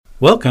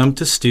Welcome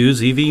to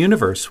Stu's EV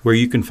Universe, where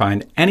you can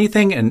find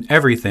anything and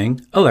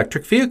everything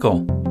electric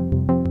vehicle.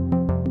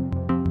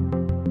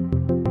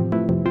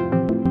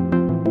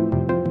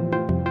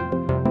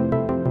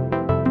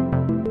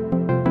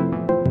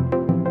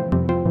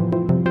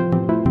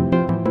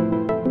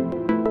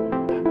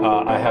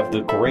 I have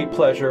the great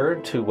pleasure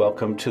to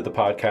welcome to the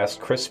podcast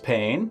Chris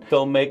Paine,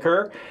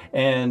 filmmaker,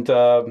 and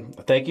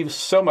thank you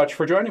so much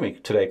for joining me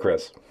today,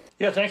 Chris.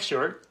 Yeah, thanks,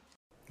 Stuart.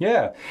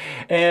 Yeah,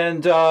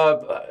 and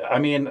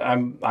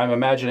I'm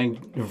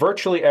imagining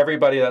virtually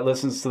everybody that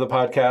listens to the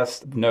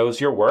podcast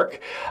knows your work,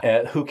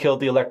 Who Killed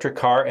the Electric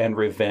Car and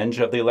Revenge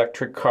of the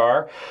Electric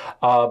Car.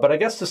 But I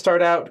guess to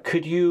start out,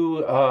 could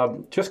you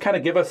just kind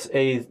of give us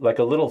a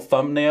little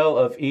thumbnail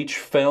of each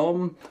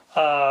film?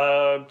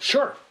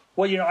 Sure.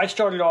 Well,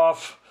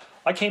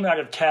 I came out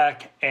of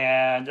tech,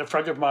 and a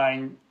friend of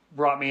mine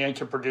brought me in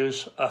to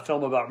produce a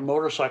film about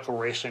motorcycle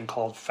racing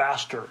called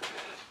Faster.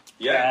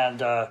 Yeah.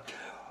 And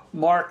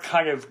Mark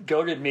kind of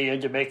goaded me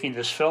into making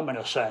this film, in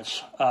a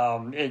sense,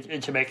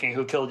 into making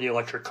Who Killed the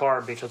Electric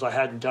Car, because I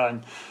hadn't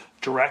done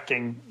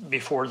directing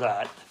before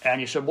that.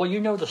 And he said, well, you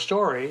know the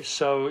story,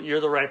 so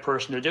you're the right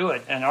person to do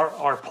it. And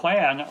our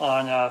plan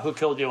on Who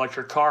Killed the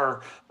Electric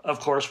Car, of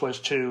course, was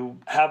to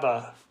have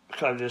a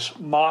kind of this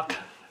mock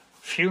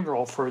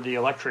funeral for the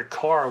electric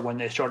car when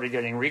they started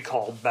getting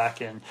recalled back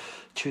in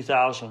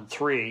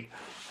 2003.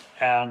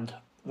 And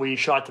we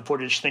shot the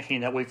footage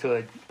thinking that we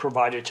could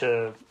provide it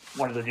to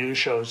one of the news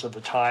shows of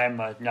the time,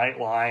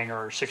 Nightline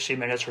or 60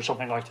 Minutes or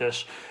something like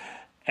this.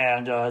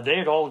 And they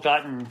had all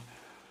gotten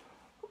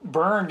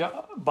burned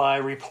by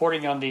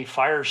reporting on the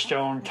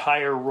Firestone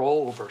tire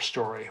rollover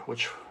story,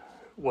 which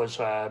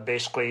was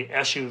basically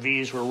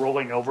SUVs were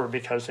rolling over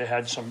because they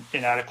had some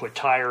inadequate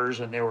tires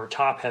and they were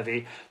top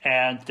heavy.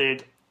 And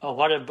a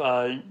lot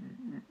of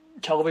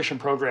television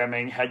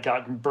programming had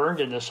gotten burned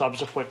in the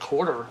subsequent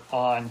quarter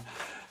on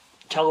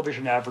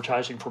television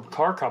advertising for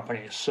car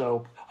companies.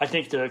 So I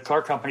think the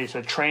car companies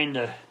had trained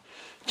the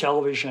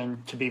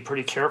television to be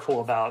pretty careful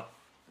about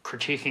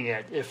critiquing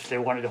it if they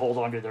wanted to hold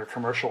on to their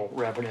commercial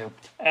revenue.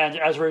 And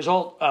as a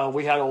result,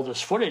 we had all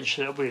this footage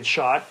that we had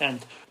shot,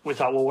 and we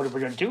thought, well, what are we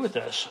going to do with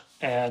this?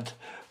 And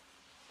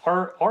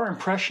our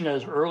impression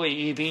as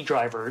early EV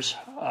drivers,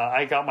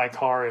 I got my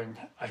car in,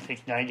 I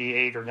think,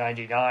 98 or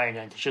 99,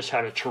 and just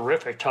had a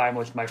terrific time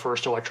with my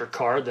first electric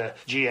car, the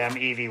GM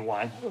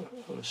EV1,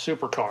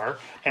 supercar.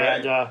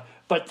 And right.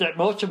 But that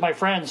most of my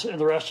friends in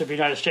the rest of the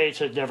United States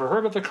had never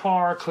heard of the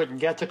car, couldn't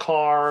get the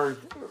car,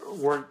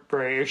 weren't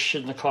very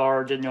interested in the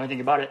car, didn't know anything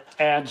about it.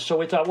 And so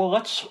we thought, well,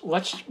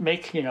 let's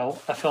make,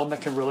 a film that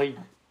can really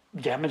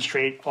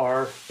demonstrate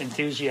our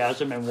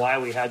enthusiasm and why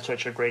we had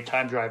such a great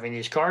time driving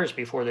these cars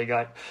before they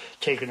got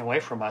taken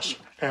away from us.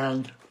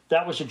 And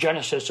that was the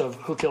genesis of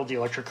Who Killed the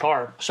Electric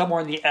Car.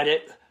 Somewhere in the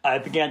edit, I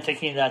began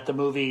thinking that the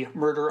movie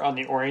Murder on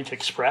the Orient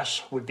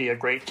Express would be a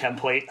great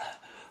template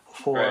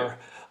for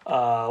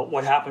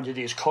what happened to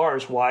these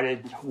cars. Why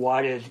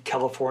did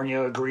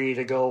California agree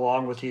to go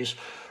along with these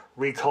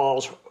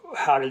recalls?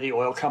 How did the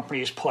oil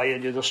companies play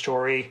into the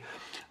story?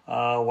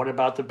 What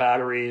about the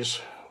batteries?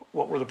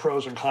 What were the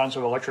pros and cons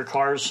of electric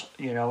cars,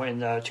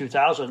 in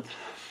 2000?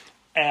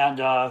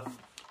 And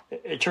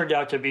it turned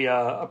out to be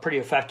a pretty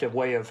effective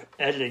way of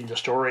editing the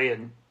story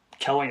and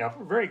telling a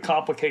very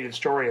complicated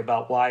story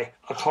about why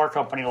a car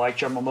company like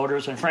General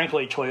Motors, and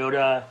frankly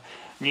Toyota,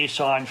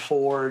 Nissan,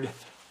 Ford,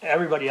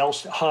 everybody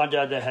else,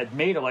 Honda, that had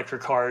made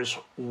electric cars,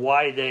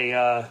 why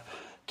they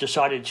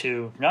decided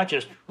to not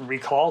just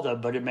recall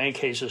them, but in many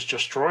cases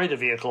destroy the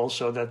vehicles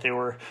so that there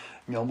were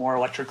no more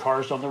electric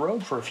cars on the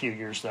road for a few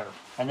years there.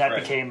 And that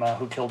became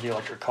Who Killed the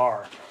Electric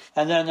Car.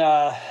 And then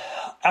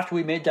after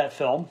we made that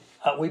film,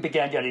 we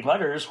began getting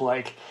letters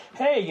like,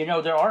 hey,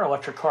 there are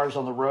electric cars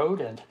on the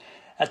road. And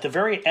at the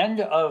very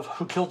end of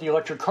Who Killed the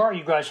Electric Car,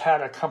 you guys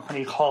had a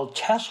company called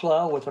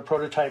Tesla with a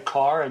prototype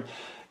car. And,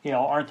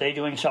 aren't they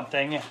doing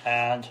something?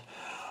 And,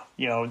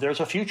 there's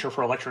a future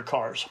for electric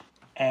cars.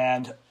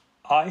 And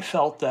I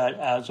felt that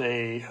as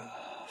a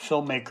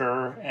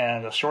filmmaker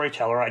and a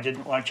storyteller, I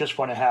didn't just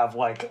want to have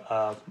like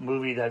a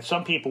movie that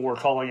some people were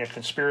calling a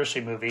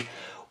conspiracy movie.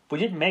 We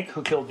didn't make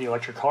Who Killed the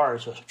Electric Car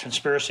as a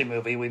conspiracy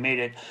movie. We made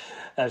it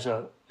as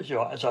a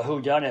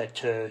whodunit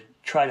to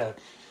try to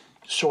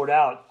sort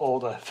out all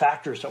the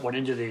factors that went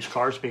into these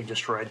cars being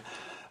destroyed.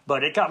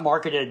 But it got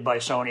marketed by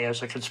Sony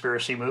as a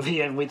conspiracy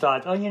movie, and we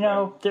thought,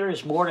 there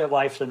is more to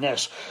life than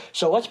this.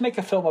 So let's make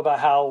a film about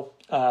how,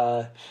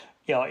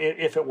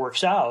 if it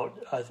works out,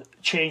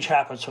 change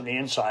happens from the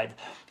inside.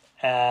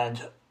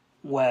 And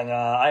when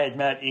I had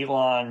met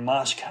Elon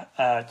Musk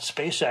at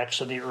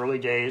SpaceX in the early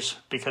days,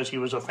 because he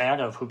was a fan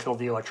of Who Killed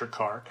the Electric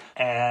Car,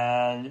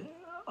 and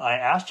I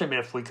asked him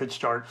if we could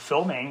start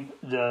filming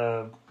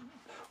the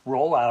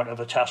rollout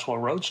of a Tesla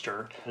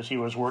Roadster, as he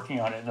was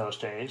working on it in those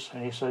days,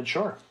 and he said,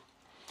 sure.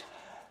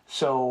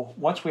 So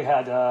once we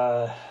had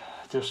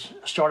this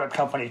startup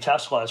company,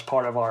 Tesla, as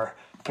part of our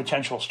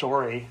potential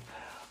story,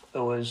 it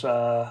was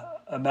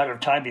a a matter of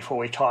time before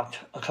we talked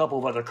a couple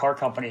of other car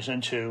companies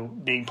into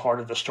being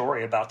part of the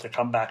story about the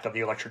comeback of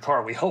the electric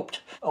car. We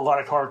hoped. A lot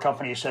of car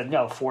companies said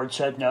no. Ford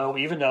said no,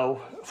 even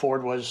though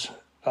Ford was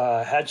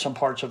had some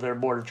parts of their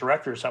board of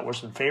directors that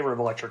was in favor of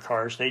electric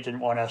cars. They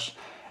didn't want us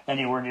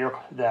anywhere near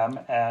them.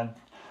 And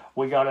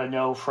we got a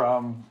no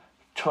from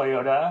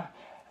Toyota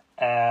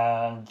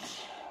and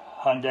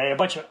Hyundai.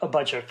 A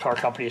bunch of car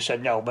companies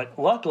said no. But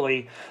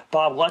luckily,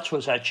 Bob Lutz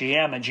was at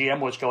GM, and GM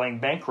was going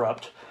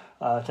bankrupt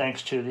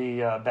thanks to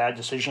the bad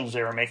decisions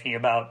they were making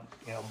about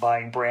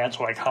buying brands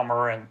like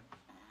Hummer and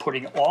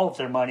putting all of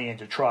their money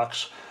into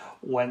trucks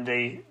when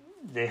they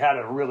had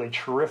a really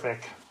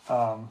terrific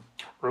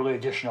early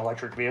edition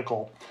electric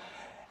vehicle.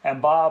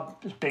 And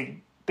Bob,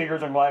 bigger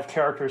than life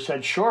character,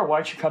 said, "Sure, why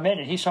don't you come in?"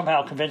 And he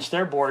somehow convinced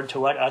their board to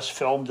let us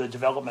film the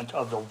development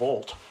of the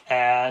Volt.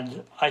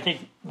 And I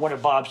think one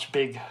of Bob's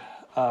big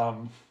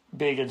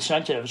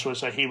incentives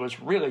was that he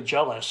was really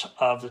jealous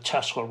of the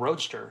Tesla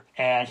Roadster,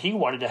 and he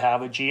wanted to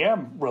have a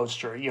GM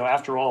Roadster.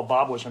 After all,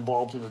 Bob was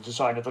involved in the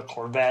design of the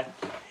Corvette.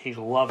 He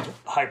loved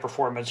high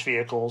performance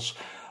vehicles.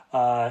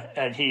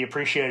 And he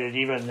appreciated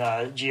even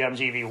GM's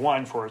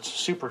EV1 for its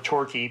super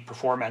torquey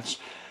performance.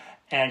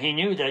 And he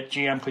knew that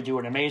GM could do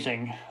an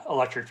amazing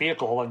electric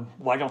vehicle, and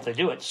why don't they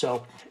do it?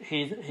 So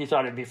he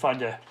thought it'd be fun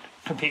to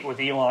compete with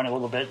Elon a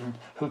little bit and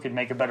who could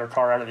make a better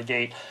car out of the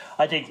gate.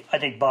 I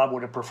think Bob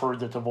would have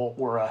preferred that the Volt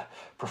were a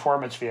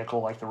performance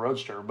vehicle like the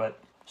Roadster. But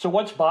so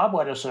once Bob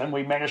let us in,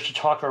 we managed to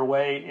talk our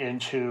way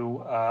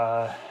into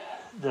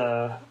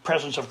the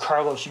presence of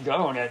Carlos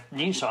Ghosn at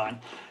Nissan.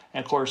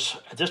 And of course,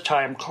 at this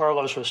time,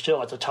 Carlos was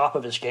still at the top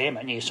of his game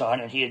at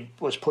Nissan, and he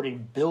was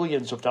putting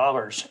billions of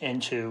dollars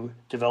into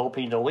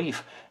developing the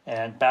Leaf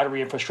and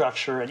battery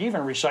infrastructure and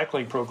even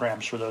recycling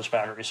programs for those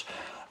batteries.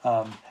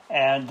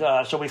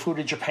 So we flew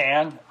to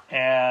Japan,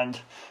 and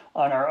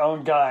on our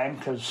own dime,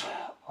 because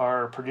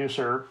our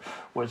producer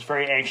was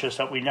very anxious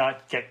that we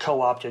not get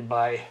co-opted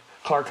by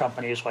car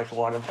companies like a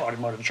lot of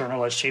automotive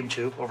journalists seem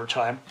to over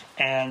time.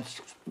 And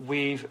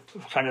we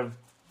kind of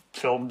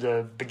filmed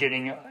the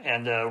beginning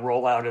and the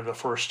rollout of the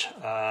first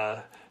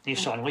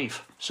Nissan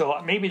Leaf.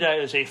 So maybe that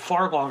is a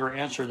far longer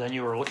answer than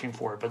you were looking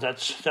for, but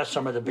that's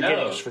some of the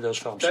beginnings for those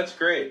films. That's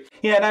great.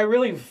 Yeah, and I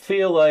really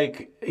feel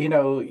like,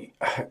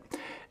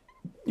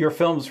 your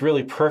films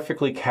really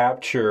perfectly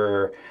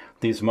capture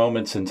these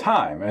moments in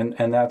time,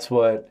 and that's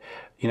what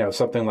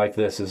something like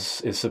this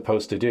is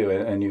supposed to do,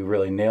 and you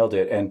really nailed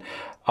it. And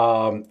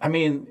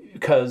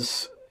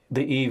because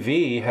the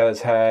EV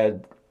has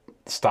had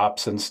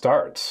stops and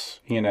starts,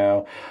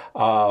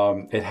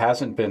 it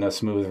hasn't been a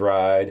smooth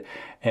ride,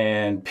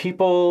 and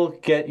people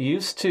get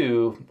used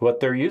to what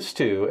they're used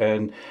to,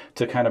 and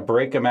to kind of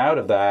break them out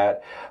of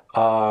that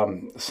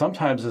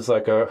sometimes is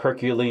like a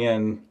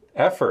Herculean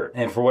effort.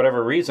 And for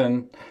whatever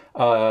reason,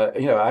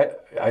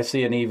 I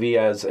see an EV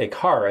as a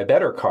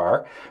better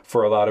car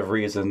for a lot of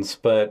reasons,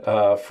 but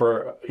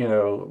for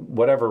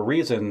whatever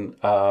reason,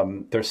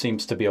 there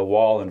seems to be a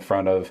wall in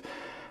front of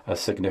a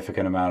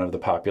significant amount of the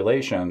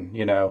population,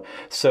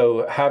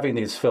 So having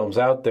these films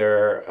out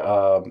there,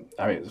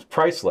 it's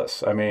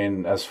priceless.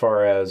 As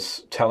far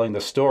as telling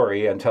the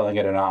story and telling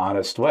it in an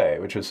honest way,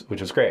 which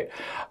is great.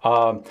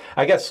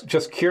 I guess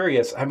just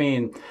curious,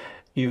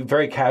 you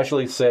very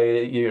casually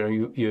say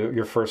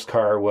your first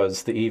car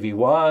was the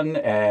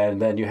EV1,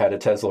 and then you had a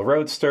Tesla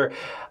Roadster.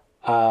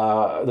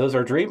 Those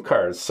are dream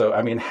cars. So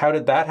how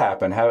did that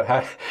happen?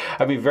 How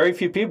very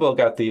few people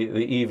got the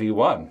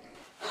EV1.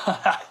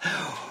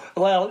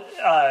 Well,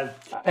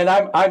 and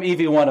I'm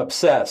EV1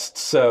 obsessed,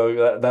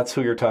 so that's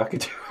who you're talking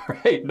to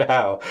right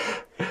now.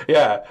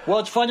 Yeah. Well,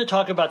 it's fun to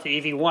talk about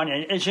the EV1,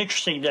 and it's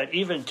interesting that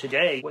even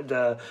today,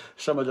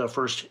 some of the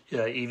first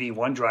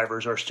EV1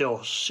 drivers are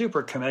still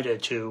super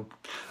committed to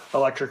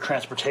electric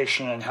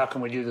transportation and how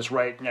can we do this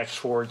right next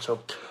forward. So,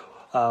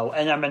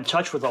 and I'm in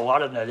touch with a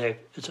lot of them.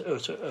 It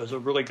was a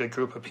really good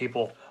group of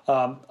people.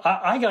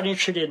 I got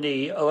interested in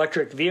the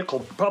electric vehicle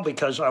probably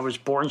because I was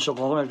born so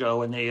long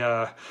ago in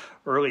the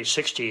early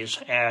 60s,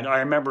 and I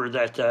remember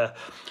that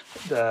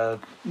the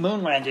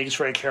moon landings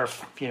very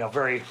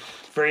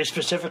very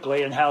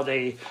specifically, and how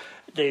they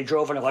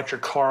drove an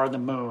electric car on the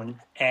moon.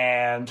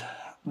 And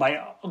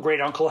my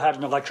great uncle had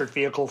an electric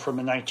vehicle from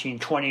the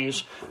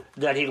 1920s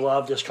that he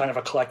loved as kind of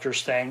a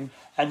collector's thing.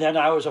 And then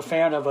I was a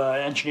fan of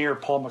engineer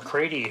Paul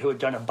McCready, who had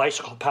done a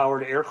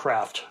bicycle-powered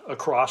aircraft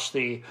across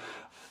the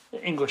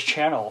English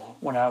Channel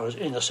when I was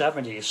in the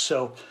 70s.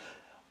 So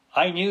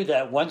I knew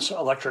that once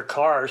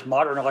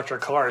modern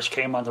electric cars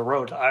came on the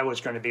road, I was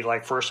going to be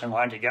first in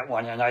line to get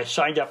one. And I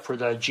signed up for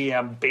the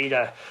GM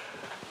beta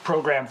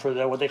program for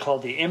what they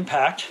called the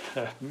Impact,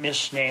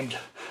 misnamed,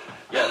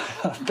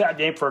 bad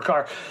name for a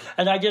car.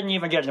 And I didn't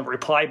even get a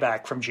reply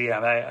back from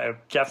GM. I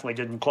definitely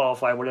didn't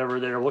qualify whatever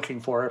they were looking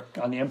for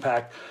on the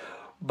Impact.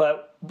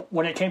 But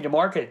when it came to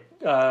market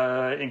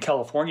in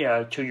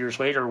California 2 years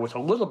later with a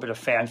little bit of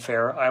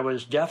fanfare, I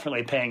was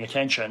definitely paying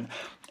attention.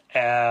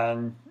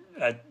 And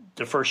at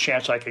the first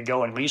chance I could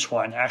go and lease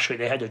one, actually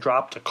they had to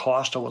drop the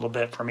cost a little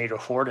bit for me to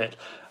afford it.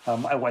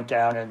 I went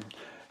down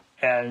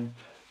and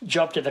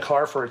jumped in the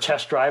car for a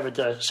test drive at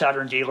the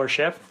Saturn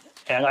dealership.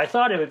 And I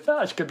thought it's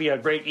going to be a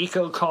great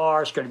eco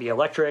car. It's going to be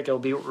electric. It'll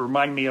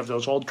remind me of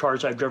those old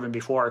cars I've driven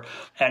before.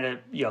 And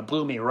it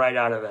blew me right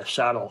out of the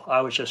saddle.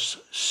 I was just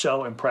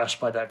so impressed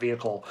by that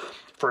vehicle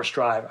first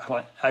drive.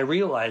 I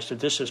realized that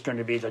this is going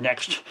to be the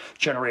next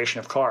generation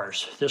of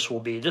cars. This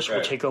will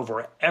take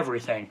over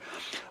everything.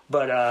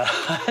 But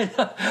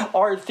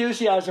our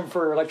enthusiasm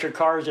for electric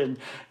cars in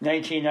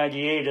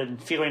 1998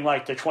 and feeling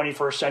like the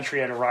 21st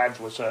century had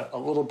arrived was a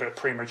little bit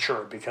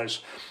premature,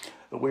 because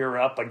we were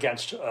up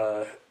against,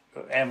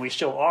 and we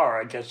still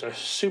are, against a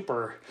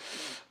super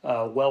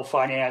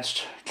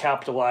well-financed,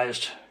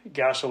 capitalized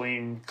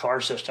gasoline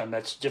car system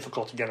that's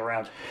difficult to get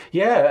around.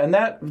 Yeah, and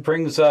that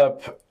brings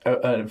up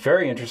a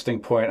very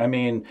interesting point. I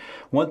mean,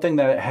 one thing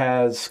that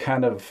has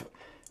kind of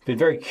been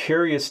very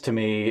curious to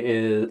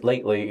me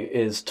lately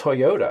is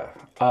Toyota.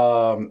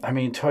 I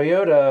mean,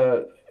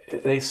 Toyota,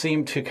 they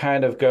seem to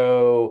kind of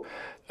go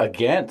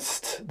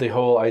against the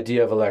whole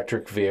idea of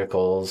electric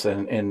vehicles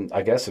and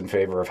I guess in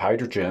favor of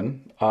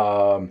hydrogen.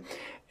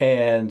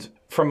 And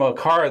from a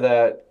car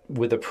that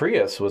with the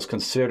Prius was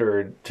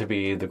considered to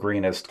be the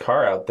greenest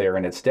car out there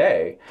in its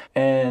day.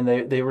 And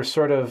they were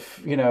sort of,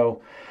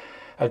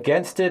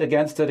 against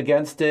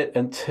it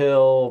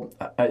until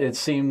it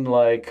seemed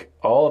like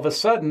all of a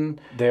sudden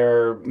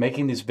they're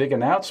making these big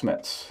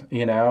announcements,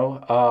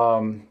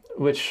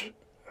 which,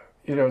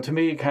 to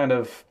me kind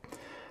of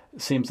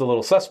seems a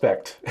little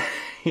suspect,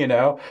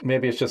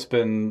 Maybe it's just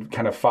been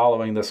kind of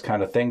following this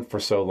kind of thing for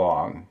so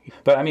long.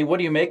 But I mean, what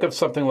do you make of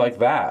something like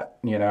that,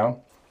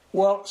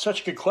 Well,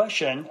 such a good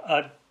question.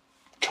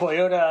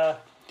 Toyota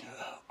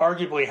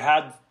arguably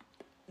had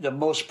the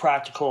most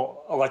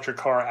practical electric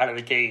car out of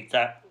the gate,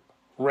 that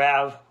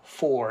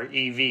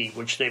RAV4 EV,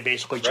 which they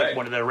basically took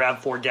one of their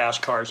RAV4 gas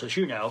cars, as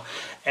you know,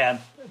 and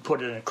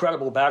put an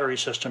incredible battery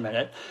system in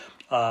it,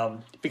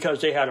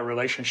 because they had a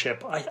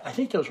relationship. I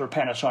think those were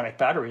Panasonic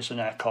batteries in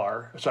that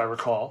car, as I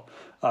recall,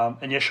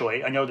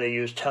 initially. I know they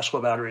used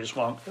Tesla batteries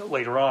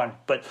later on,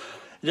 but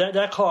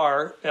that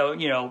car,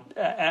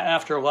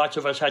 after lots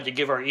of us had to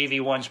give our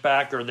EV1s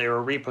back or they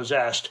were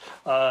repossessed,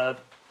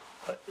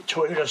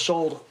 Toyota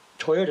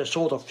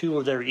sold a few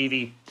of their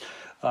EV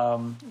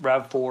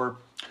RAV4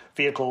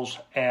 vehicles,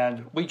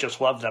 and we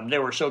just loved them. They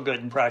were so good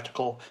and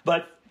practical.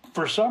 But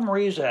for some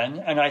reason,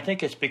 and I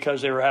think it's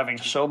because they were having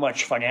so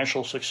much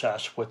financial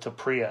success with the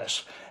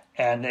Prius,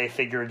 and they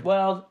figured,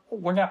 well,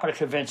 we're not going to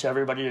convince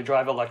everybody to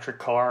drive electric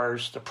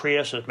cars. The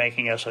Prius is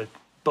making us a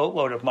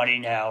boatload of money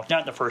now,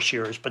 not in the first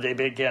years, but they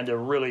began to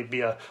really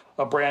be a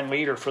brand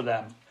leader for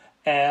them.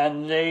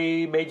 And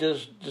they made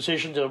the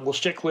decision we'll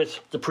stick with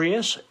the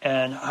Prius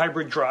and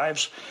hybrid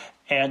drives,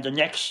 and the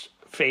next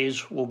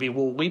phase we'll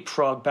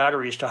leapfrog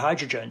batteries to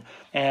hydrogen.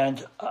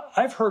 And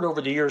I've heard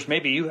over the years,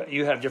 maybe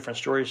you have different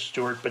stories,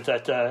 Stuart, but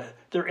that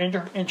their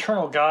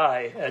internal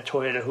guy at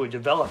Toyota who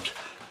developed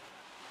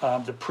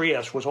the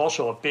Prius was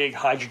also a big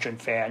hydrogen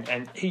fan,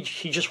 and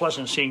he just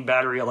wasn't seeing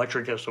battery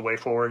electric as the way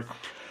forward.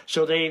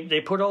 So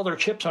they put all their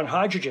chips on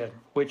hydrogen,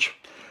 which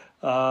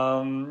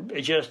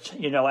it just,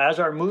 as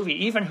our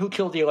movie, even Who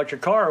Killed the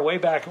Electric Car, way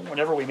back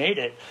whenever we made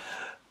it,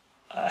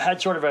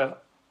 had sort of a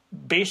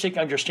basic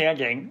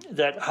understanding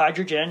that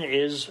hydrogen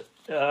is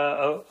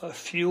a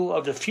fuel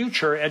of the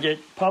future, and it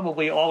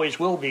probably always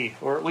will be,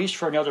 or at least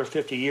for another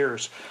 50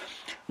 years.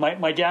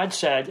 My dad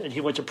said, and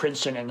he went to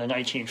Princeton in the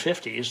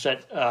 1950s,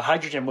 that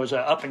hydrogen was an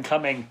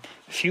up-and-coming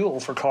fuel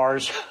for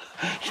cars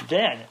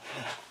then.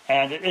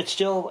 And it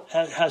still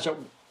hasn't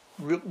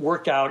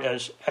worked out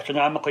as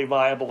economically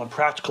viable and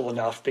practical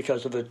enough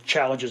because of the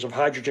challenges of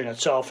hydrogen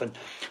itself. And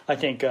I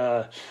think,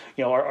 our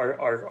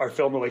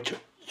film really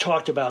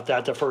talked about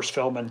that, the first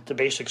film, and the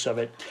basics of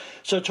it.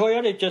 So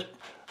Toyota just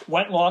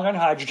went long on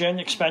hydrogen,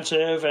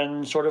 expensive,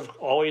 and sort of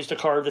always the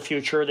car of the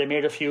future. They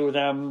made a few of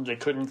them. They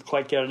couldn't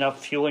quite get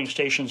enough fueling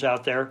stations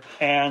out there.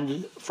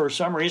 And for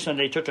some reason,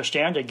 they took a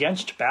stand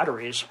against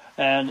batteries.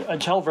 And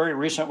until very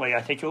recently,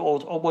 I think,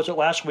 was it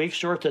last week,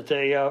 Stuart, that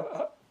they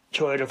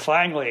Toyota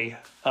finally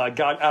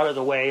got out of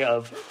the way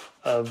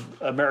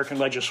of American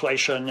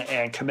legislation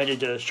and committed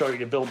to starting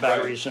to build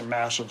batteries in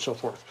mass and so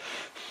forth.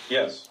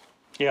 Yes.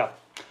 Yeah.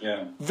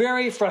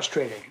 Very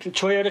frustrating.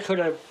 Toyota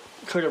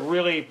could have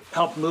really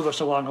helped move us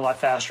along a lot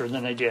faster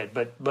than they did,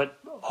 but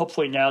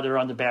hopefully now they're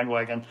on the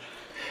bandwagon.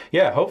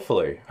 Yeah,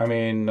 hopefully. I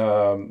mean,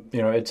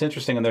 it's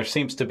interesting, and there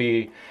seems to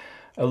be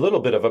a little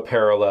bit of a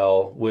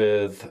parallel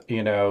with,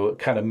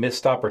 kind of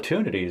missed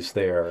opportunities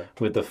there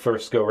with the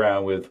first go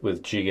round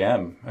with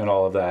GM and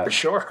all of that. For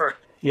sure.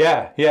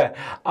 Yeah.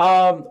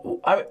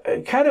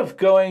 I kind of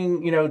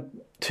going,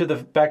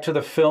 back to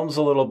the films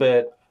a little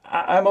bit.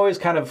 I'm always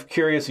kind of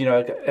curious,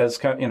 as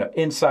kind of,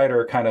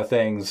 insider kind of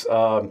things.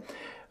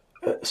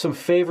 Some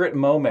favorite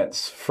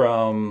moments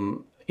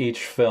from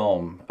each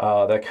film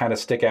that kind of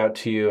stick out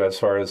to you as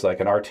far as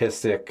like an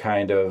artistic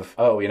kind of,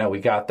 we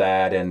got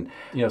that, and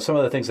some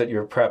of the things that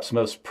you're perhaps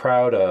most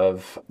proud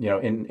of,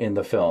 in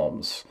the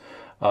films.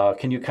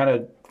 Can you kind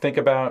of think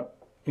about,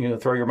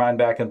 throw your mind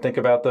back and think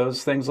about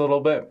those things a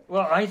little bit?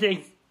 Well, I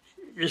think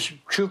is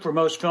true for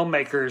most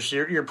filmmakers.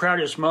 Your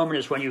proudest moment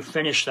is when you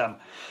finish them.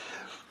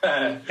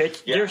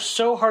 They're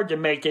so hard to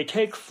make. They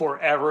take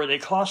forever. They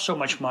cost so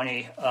much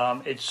money.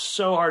 It's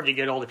so hard to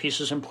get all the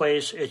pieces in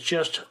place. It's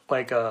just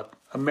like a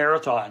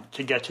marathon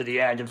to get to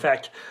the end. In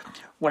fact,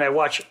 when I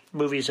watch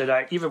movies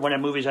even when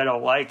movies I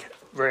don't like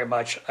very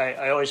much,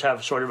 I always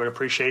have sort of an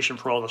appreciation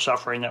for all the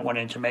suffering that went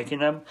into making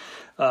them.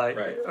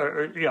 Right.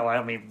 Or, I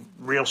don't mean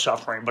real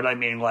suffering, but I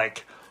mean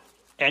like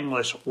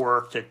endless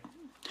work that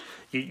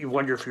you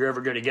wonder if you're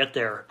ever going to get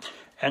there.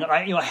 And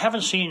I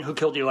haven't seen Who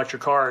Killed the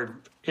Electric Car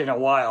in a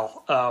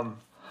while,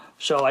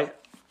 so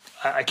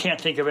I can't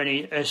think of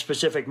any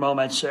specific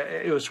moments.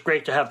 It was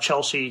great to have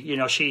Chelsea.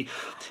 She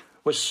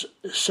was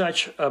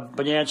such a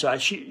bonanza.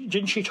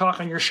 Didn't she talk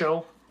on your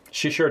show?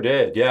 She sure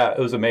did. Yeah, it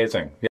was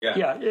amazing.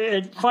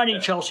 Yeah.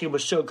 Finding Chelsea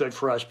was so good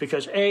for us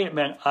because it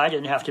meant I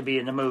didn't have to be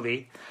in the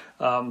movie.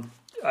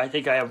 I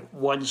think I have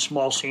one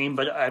small scene,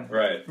 but I'm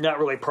not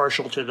really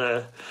partial to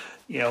the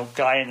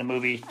guy in the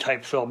movie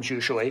type films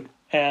usually.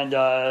 And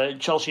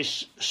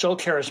Chelsea's so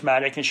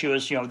charismatic, and she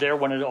was, there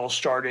when it all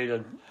started.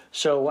 And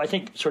so I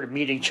think sort of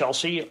meeting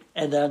Chelsea,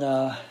 and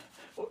then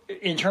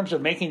in terms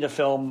of making the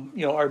film,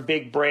 our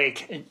big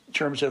break in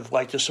terms of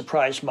like the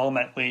surprise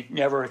moment we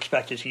never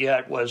expected to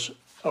get was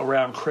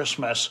around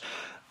Christmas.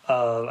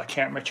 I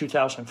can't remember,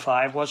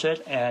 2005 was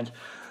it? And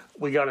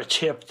we got a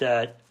tip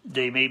that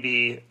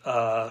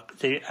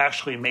they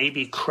actually may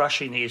be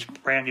crushing these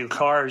brand new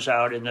cars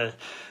out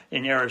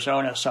in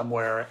Arizona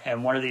somewhere,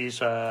 and one of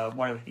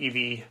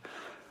EV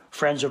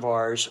friends of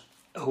ours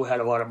who had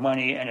a lot of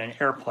money and an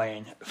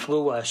airplane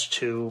flew us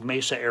to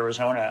Mesa,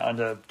 Arizona on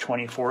the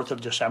 24th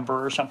of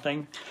December or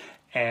something,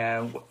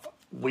 and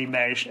we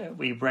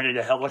rented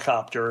a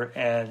helicopter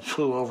and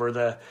flew over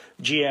the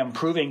GM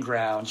proving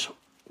grounds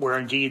where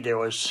indeed there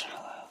was,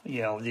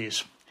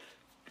 these,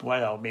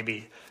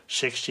 maybe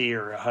 60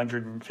 or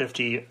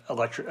 150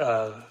 electric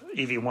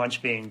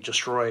EV1s being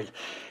destroyed.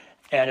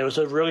 And it was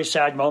a really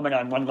sad moment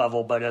on one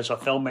level, but as a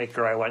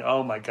filmmaker, I went,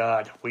 "Oh my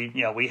God,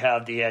 we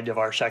have the end of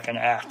our second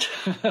act."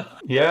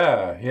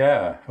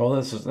 Yeah. Well,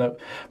 this is,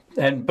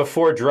 and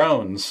before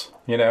drones,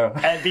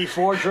 And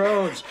before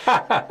drones,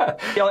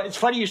 it's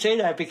funny you say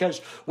that because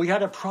we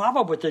had a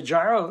problem with the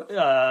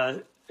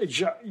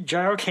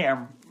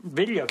gyrocam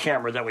video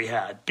camera that we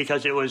had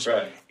because it was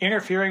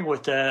interfering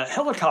with the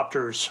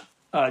helicopter's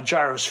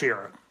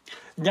gyrosphere,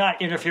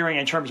 not interfering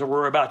in terms of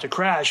we're about to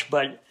crash,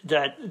 but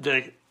that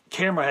the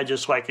camera had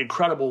just like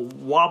incredible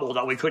wobble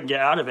that we couldn't get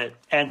out of it.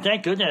 And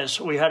thank goodness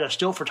we had a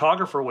still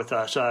photographer with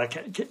us,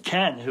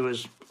 Ken, who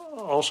is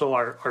also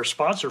our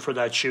sponsor for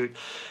that shoot.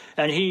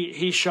 And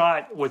he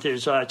shot with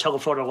his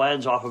telephoto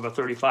lens off of a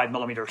 35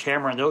 millimeter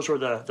camera, and those were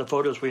the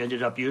photos we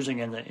ended up using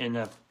in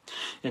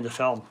the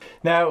film.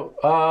 Now,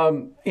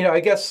 I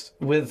guess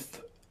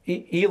with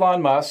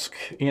Elon Musk,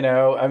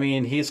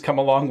 he's come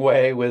a long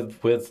way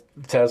with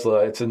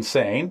Tesla. It's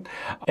insane,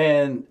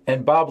 and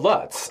Bob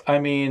Lutz.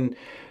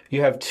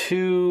 You have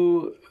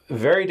two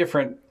very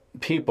different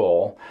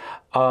people.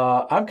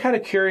 I'm kind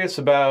of curious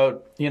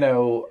about,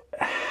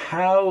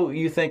 how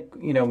you think,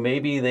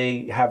 maybe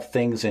they have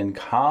things in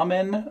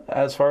common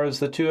as far as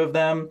the two of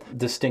them,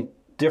 distinct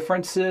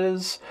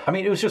differences.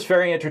 It was just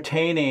very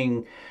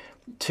entertaining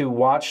to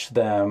watch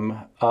them,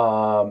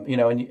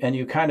 and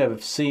you kind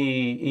of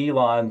see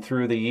Elon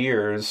through the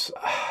years.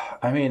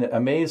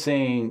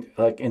 Amazing,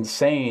 like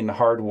insane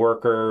hard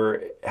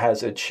worker,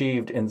 has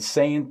achieved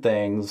insane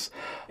things.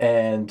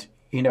 And,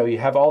 you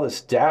have all this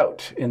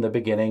doubt in the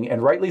beginning,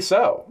 and rightly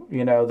so,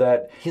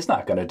 that he's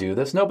not going to do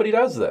this. Nobody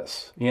does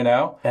this,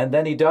 and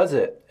then he does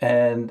it.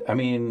 And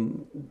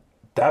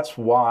that's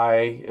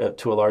why,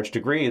 to a large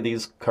degree,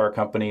 these car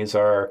companies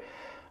are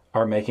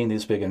making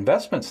these big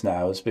investments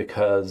now, is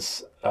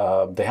because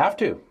they have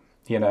to,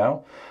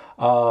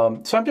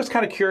 So I'm just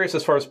kind of curious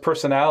as far as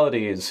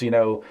personalities,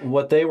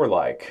 what they were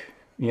like.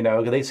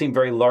 They seem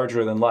very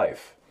larger than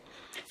life.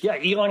 Yeah,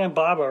 Elon and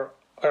Bob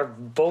are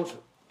both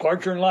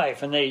larger than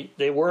life, and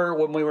they were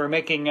when we were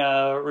making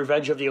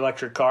Revenge of the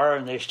Electric Car,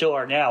 and they still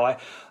are now.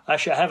 I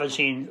haven't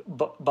seen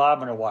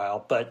Bob in a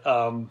while, but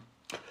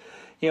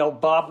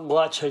Bob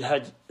Lutz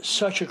had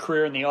such a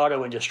career in the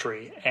auto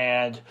industry,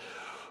 and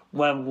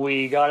when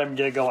we got him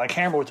to go on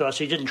camera with us,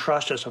 he didn't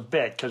trust us a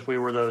bit because we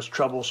were those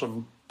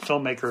troublesome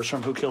filmmakers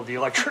from Who Killed the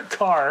Electric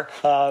Car.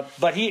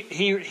 But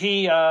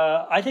he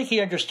I think he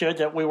understood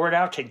that we weren't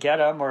out to get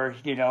him or,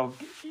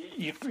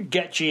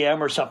 get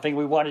GM or something.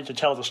 We wanted to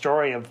tell the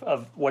story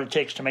of what it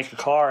takes to make a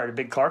car at a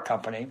big car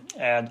company.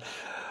 And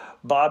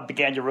Bob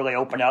began to really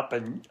open up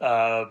and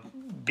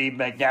be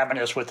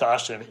magnanimous with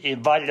us. And he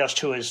invited us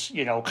to his,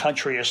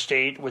 country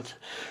estate with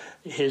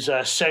his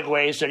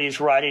Segways that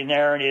he's riding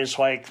there, and his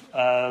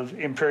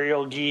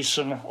Imperial geese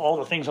and all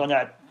the things on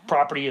that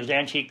property, his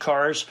antique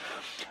cars.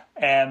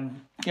 And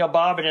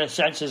Bob, in a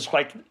sense, is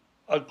like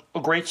a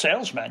great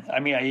salesman.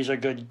 He's a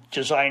good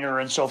designer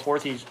and so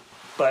forth.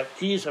 But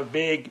he's a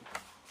big,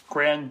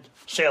 grand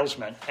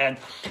salesman. And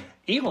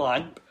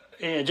Elon,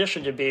 in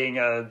addition to being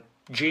a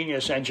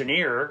genius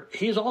engineer,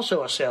 he's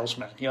also a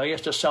salesman. He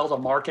has to sell the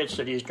markets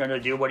that he's going to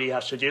do what he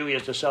has to do. He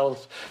has to sell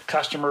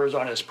customers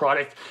on his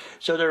product.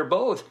 So they're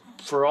both,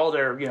 for all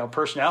their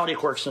personality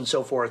quirks and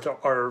so forth,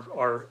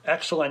 are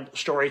excellent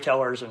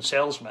storytellers and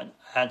salesmen.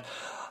 And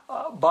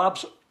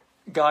Bob's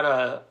got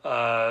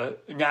a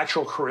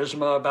natural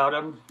charisma about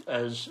him,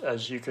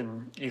 as you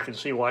can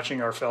see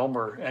watching our film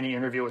or any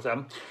interview with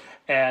him.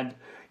 And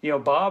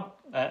Bob,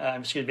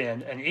 and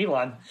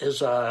Elon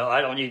is,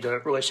 I don't need to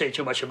really say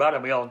too much about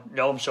him. We all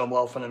know him so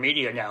well from the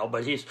media now,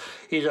 but he's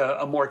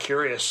a more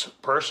curious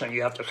person.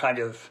 You have to kind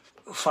of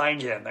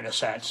find him in a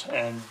sense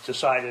and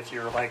decide if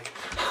you're like,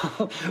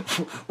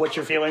 what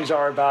your feelings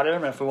are about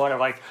him. If we want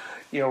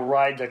to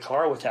ride the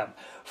car with him.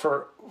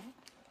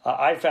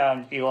 I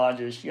found Elon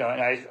is, and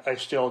I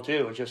still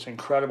do, just an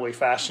incredibly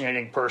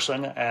fascinating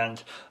person,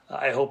 and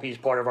I hope he's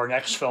part of our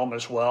next film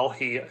as well.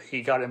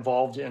 He got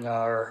involved in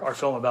our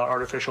film about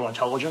artificial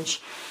intelligence,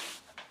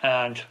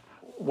 and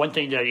one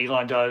thing that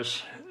Elon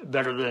does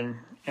better than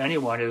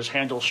anyone is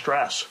handle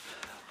stress.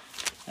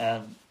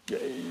 And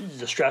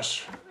the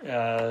stress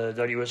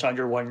that he was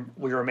under when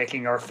we were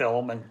making our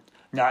film and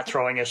not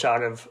throwing us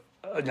out of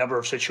a number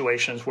of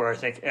situations where I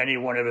think any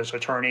one of his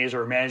attorneys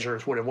or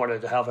managers would have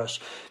wanted to have us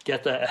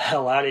get the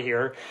hell out of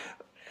here.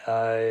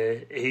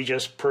 He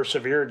just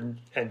persevered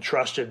and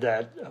trusted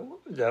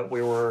that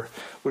we were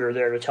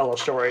there to tell a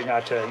story,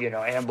 not to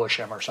ambush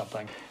him or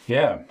something.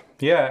 Yeah,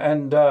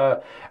 and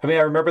I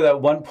remember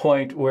that one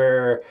point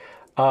where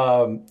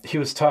he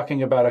was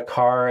talking about a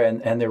car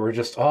and there were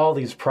just all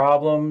these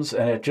problems,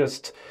 and it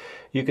just,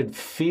 you could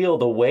feel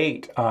the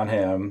weight on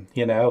him,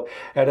 and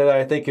then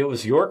I think it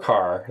was your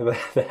car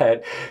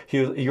that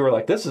you were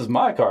like, this is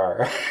my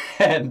car.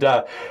 And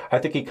I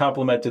think he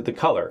complimented the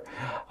color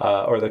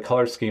or the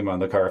color scheme on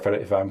the car,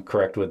 if I'm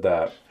correct with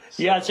that.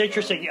 Yeah, it's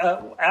interesting.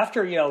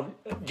 After,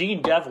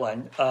 Dean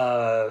Devlin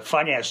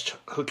financed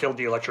Who Killed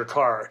the Electric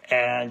Car,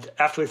 and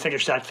after we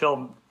finished that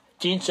film,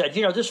 Dean said,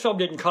 this film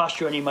didn't cost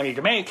you any money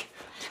to make.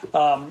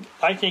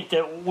 I think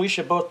that we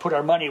should both put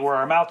our money where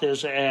our mouth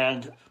is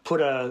and put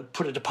a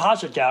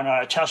deposit down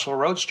on a Tesla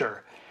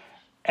Roadster.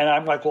 And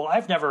I'm like, well,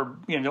 I've never,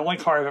 the only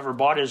car I've ever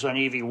bought is an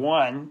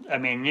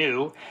EV1,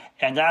 new,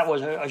 and that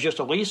was just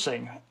a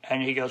leasing.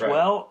 And he goes, right.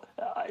 Well,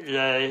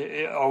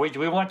 do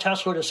we want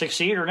Tesla to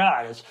succeed or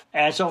not?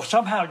 And so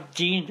somehow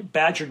Dean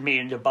badgered me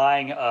into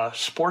buying a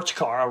sports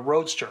car, a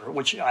Roadster,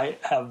 which I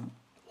have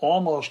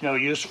almost no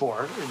use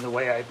for in the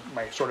way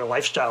my sort of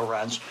lifestyle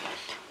runs.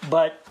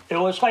 But it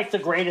was like the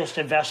greatest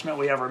investment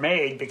we ever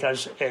made,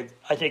 because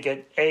I think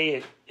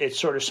it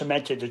sort of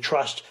cemented the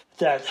trust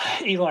that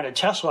Elon and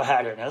Tesla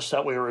had in us,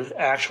 that we were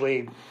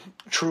actually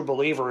true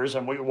believers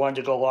and we wanted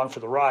to go along for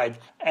the ride.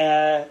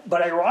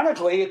 But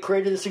ironically, it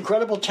created this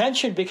incredible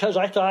tension because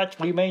I thought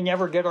we may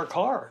never get our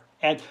car.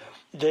 And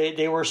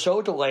they were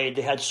so delayed.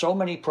 They had so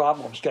many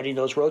problems getting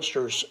those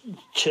Roadsters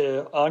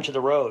onto the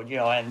road,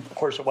 and of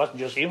course it wasn't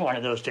just Elon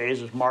in those days.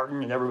 It was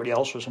Martin and everybody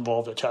else was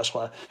involved at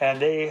Tesla.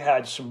 And they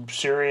had some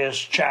serious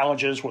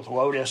challenges with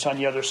Lotus on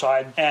the other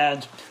side.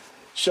 And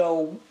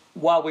so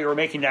while we were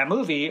making that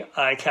movie,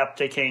 I kept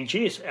thinking,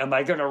 geez, am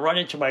I going to run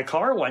into my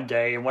car one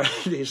day and one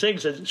of these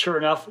things? And sure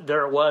enough,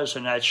 there it was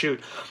in that shoot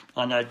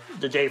on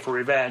the day for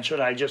revenge.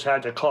 And I just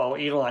had to call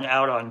Elon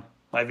out on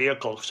my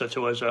vehicle since it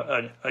was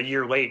a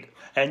year late.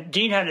 And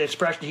Dean had an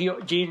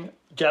expression. Dean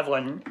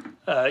Devlin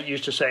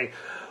used to say,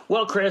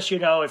 well, Chris,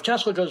 if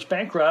Tesla goes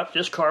bankrupt,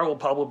 this car will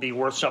probably be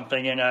worth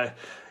something in a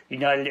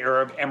United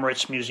Arab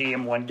Emirates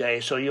museum one day,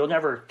 so you'll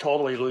never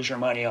totally lose your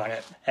money on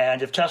it.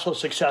 And if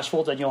Tesla's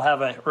successful, then you'll have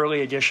an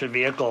early edition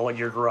vehicle in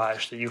your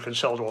garage that you can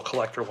sell to a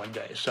collector one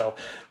day. So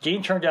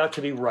Dean turned out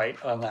to be right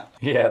on that.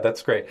 Yeah,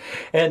 that's great.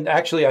 And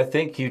actually, I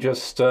think you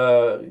just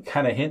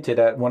kind of hinted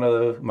at one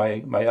of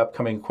my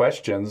upcoming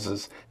questions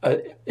is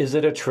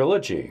it a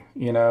trilogy?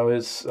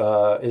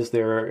 Is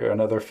there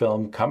another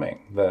film coming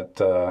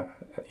that...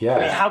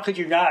 Yeah. How could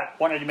you not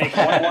want to make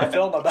one more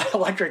film about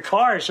electric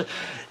cars?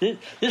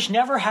 This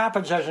never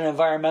happens as an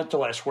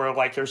environmentalist where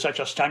there's such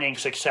a stunning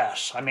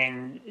success.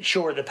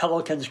 Sure, the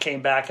Pelicans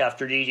came back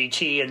after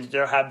DDT, and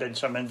there have been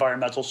some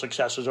environmental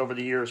successes over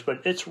the years,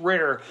 but it's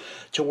rare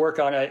to work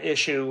on an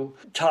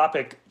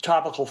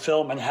topical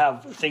film and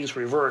have things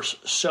reverse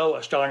so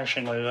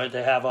astonishingly like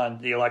they have on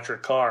the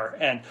electric car.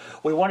 And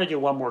we want to do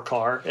one more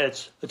car.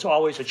 It's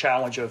always a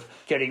challenge of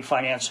getting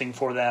financing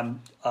for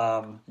them.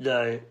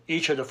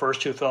 Each of the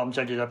first two films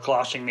ended up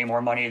costing me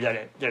more money than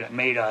it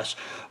made us.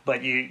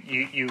 But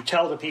you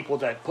tell the people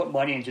that put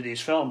money into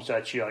these films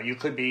that you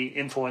could be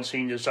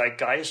influencing the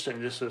zeitgeist,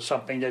 and this is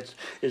something that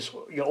is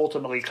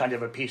ultimately kind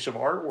of a piece of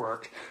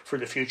artwork for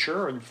the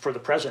future and for the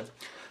present.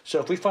 So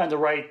if we find the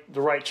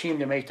right team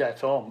to make that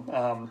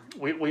film,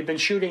 we've been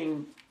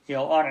shooting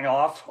on and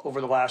off over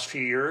the last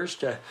few years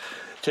to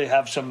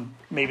have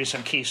maybe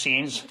some key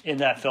scenes in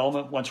that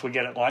film once we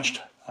get it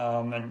launched.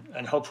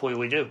 and hopefully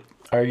we do.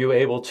 Are you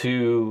able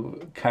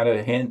to kind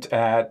of hint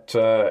at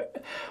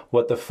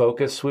what the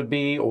focus would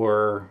be,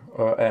 or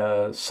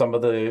some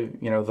of the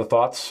the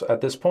thoughts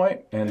at this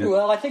point?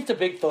 Well, I think the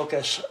big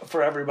focus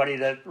for everybody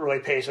that really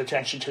pays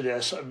attention to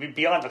this,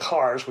 beyond the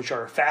cars, which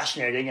are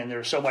fascinating, and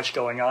there's so much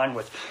going on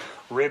with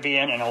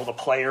Rivian and all the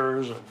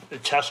players,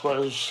 and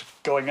Tesla's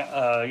going,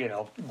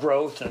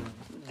 growth, and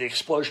the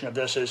explosion of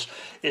this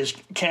is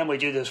can we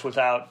do this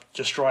without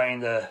destroying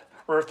the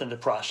Earth in the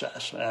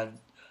process? And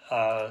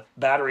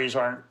batteries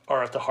are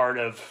at the heart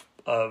of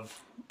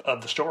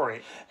the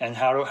story, and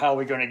how are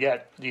we going to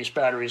get these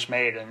batteries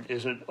made, and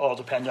is it all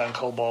depend on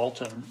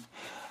cobalt? And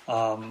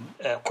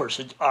of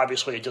course,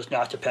 obviously it does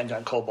not depend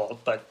on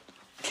cobalt, but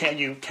can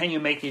you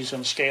make these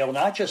in scale,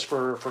 not just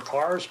for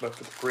cars, but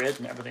for the grid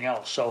and everything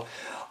else? So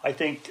I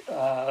think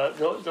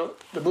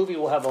the movie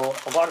will have a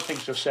lot of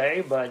things to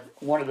say, but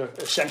one of the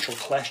essential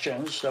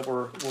questions that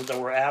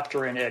we're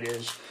after in it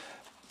is,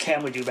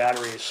 can we do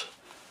batteries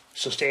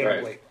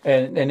sustainably?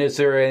 Right. And is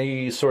there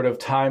any sort of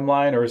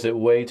timeline, or is it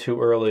way too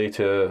early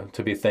to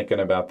be thinking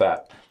about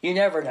that? You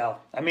never know.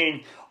 I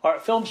mean, our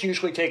films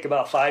usually take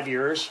about 5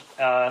 years,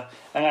 and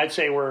I'd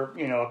say we're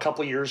a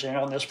couple years in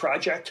on this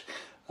project,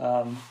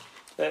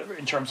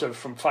 in terms of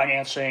from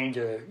financing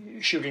to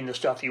shooting the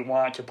stuff you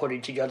want to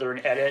putting together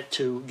an edit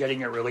to getting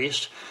it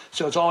released.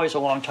 So it's always a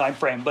long time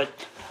frame. But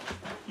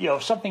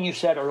something you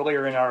said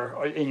earlier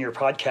in your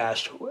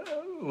podcast,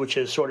 which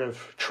is sort of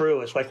true.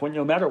 It's like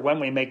no matter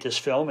when we make this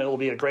film, it will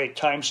be a great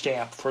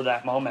timestamp for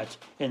that moment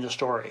in the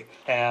story.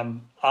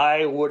 And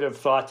I would have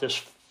thought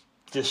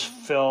this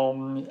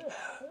film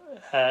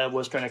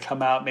was going to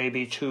come out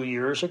maybe 2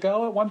 years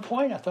ago at one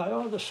point. I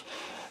thought,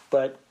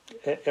 but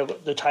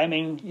the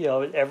timing,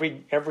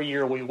 every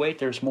year we wait,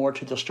 there's more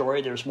to the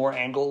story, there's more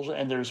angles,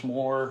 and there's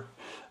more.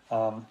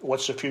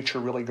 What's the future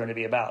really going to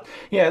be about?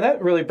 Yeah,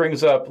 that really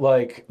brings up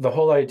like the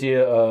whole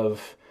idea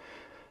of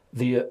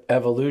the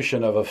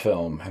evolution of a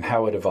film and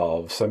how it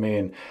evolves. I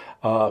mean,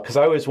 because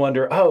I always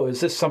wonder,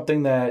 is this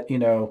something that,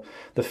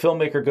 the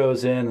filmmaker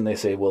goes in and they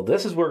say, well,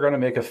 this is what we're going to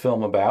make a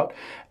film about,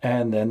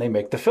 and then they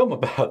make the film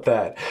about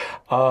that.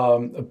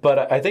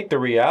 But I think the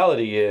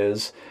reality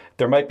is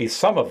there might be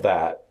some of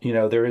that.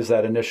 There is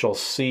that initial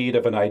seed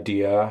of an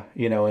idea,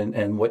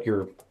 and what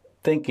you're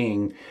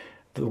thinking,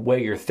 the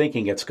way you're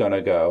thinking it's going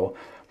to go.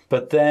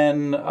 But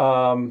then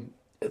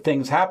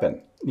things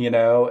happen,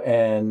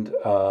 and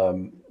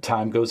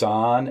time goes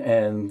on,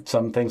 and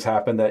some things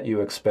happen that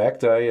you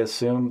expect. I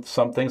assume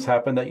some things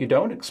happen that you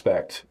don't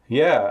expect.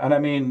 Yeah, and I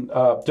mean,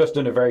 just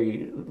in a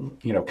very,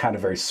 kind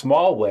of very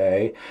small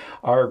way,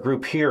 our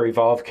group here,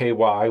 Evolve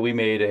KY, we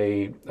made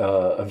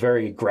a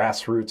very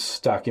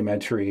grassroots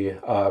documentary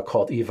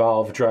called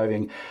Evolve: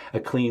 Driving a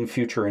Clean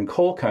Future in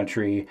Coal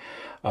Country.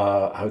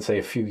 I would say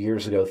a few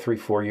years ago,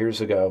 3-4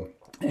 years ago.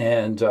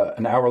 And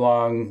an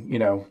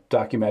hour-long,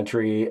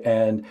 documentary,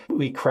 and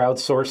we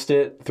crowdsourced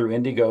it through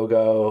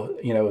Indiegogo.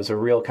 It was a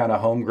real kind of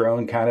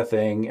homegrown kind of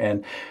thing,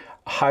 and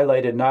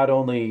highlighted not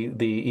only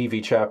the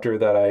EV chapter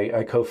that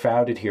I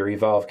co-founded here,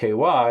 Evolve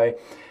KY,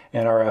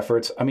 and our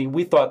efforts. I mean,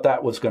 we thought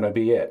that was going to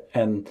be it.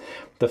 And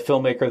the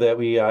filmmaker that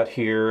we got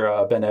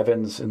here, Ben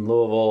Evans in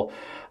Louisville,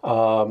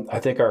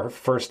 I think our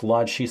first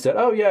lunch, he said,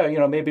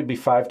 maybe it'd be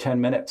 5-10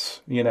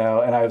 minutes, and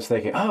I was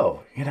thinking,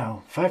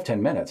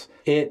 5-10 minutes.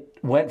 It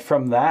went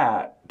from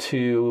that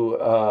to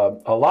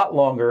a lot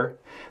longer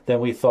than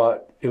we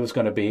thought it was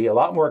going to be, a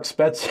lot more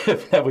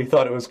expensive than we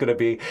thought it was going to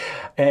be.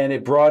 And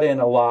it brought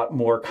in a lot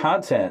more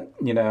content,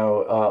 a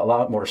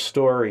lot more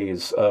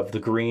stories of the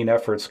green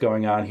efforts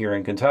going on here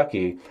in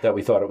Kentucky that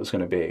we thought it was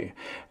going to be.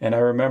 And I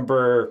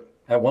remember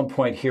at one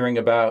point hearing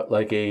about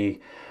like a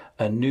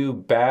new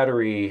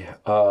battery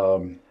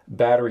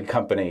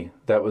company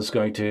that was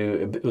going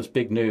to, it was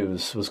big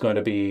news, was going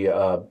to be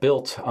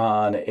built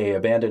on a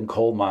abandoned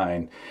coal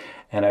mine.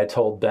 And I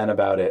told Ben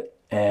about it,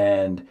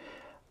 and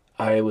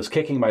I was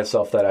kicking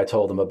myself that I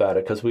told him about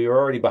it because we were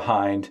already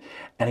behind.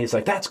 And he's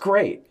like, "That's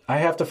great. I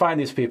have to find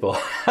these people.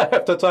 I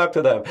have to talk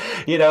to them."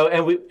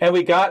 And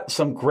we got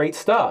some great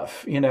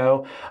stuff.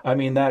 I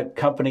mean, that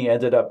company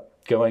ended up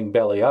going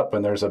belly up,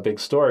 and there's a big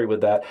story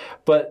with that.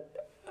 But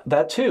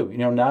that too,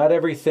 not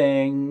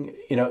everything,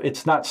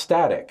 it's not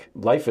static.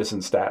 Life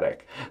isn't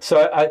static.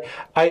 So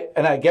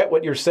I get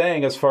what you're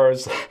saying as far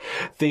as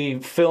the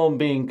film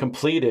being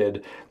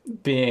completed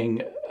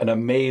being an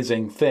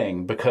amazing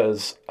thing,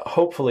 because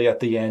hopefully at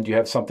the end you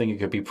have something you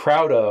could be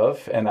proud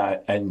of,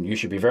 and you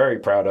should be very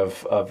proud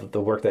of the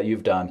work that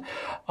you've done.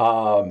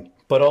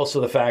 But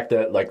also the fact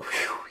that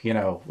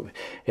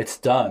it's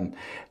done.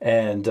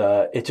 And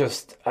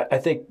I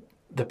think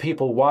the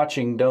people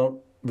watching don't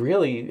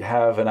really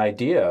have an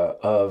idea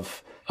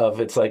of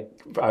it's like,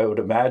 I would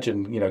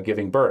imagine,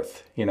 giving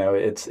birth.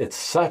 It's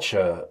such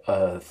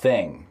a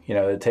thing.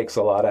 It takes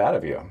a lot out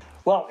of you.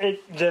 Well,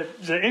 the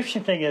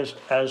interesting thing is,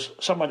 as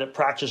someone that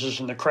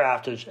practices in the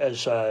craft,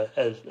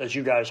 as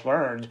you guys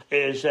learned,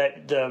 is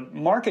that the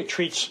market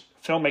treats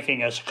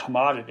filmmaking as a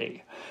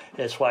commodity.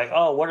 It's like,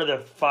 what are the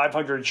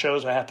 500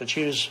 shows I have to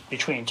choose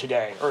between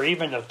today, or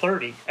even the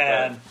 30?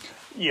 And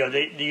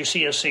you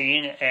see a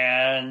scene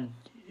and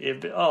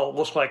it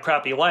looks like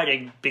crappy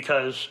lighting,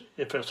 because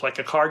if it's like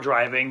a car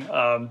driving,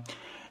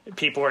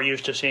 people are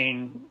used to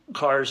seeing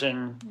cars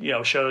in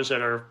shows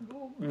that are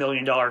 $1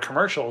 million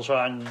commercials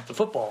on the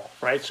football,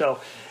 right? So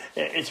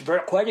it's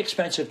quite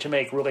expensive to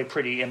make really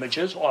pretty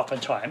images,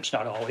 oftentimes,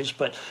 not always,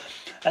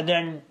 and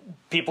then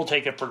people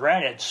take it for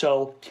granted.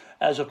 So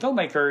as a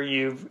filmmaker,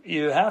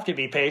 you have to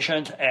be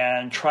patient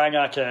and try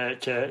not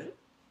to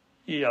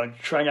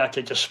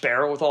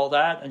despair with all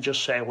that, and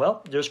just say,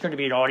 well, there's going to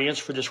be an audience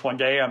for this one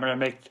day. I'm going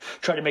to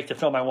try to make the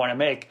film I want to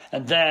make.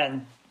 And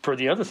then for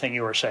the other thing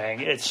you were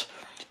saying, it's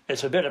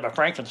a bit of a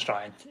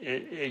Frankenstein.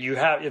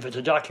 If it's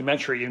a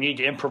documentary, you need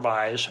to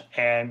improvise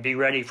and be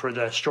ready for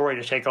the story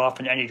to take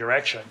off in any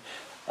direction.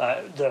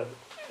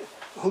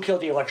 Who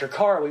Killed the Electric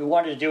Car? We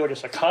wanted to do it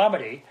as a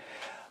comedy.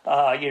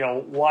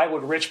 Why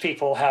would rich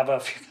people have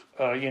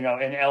in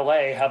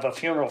LA have a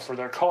funeral for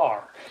their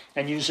car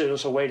and use it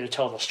as a way to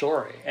tell the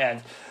story?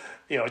 And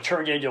it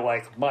turned into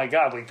like, my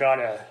God, we got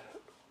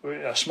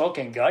a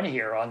smoking gun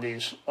here on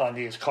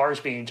these cars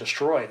being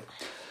destroyed.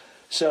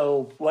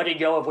 So letting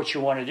go of what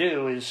you want to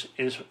do is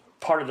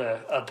part of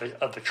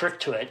the trick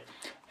to it.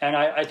 And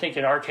I think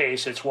in our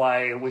case, it's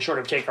why we sort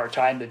of take our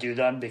time to do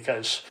them,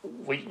 because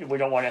we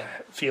don't want to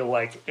feel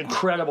like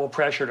incredible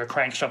pressure to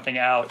crank something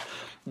out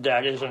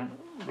that isn't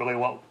really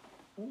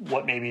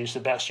what maybe is the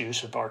best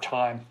use of our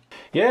time.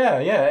 Yeah,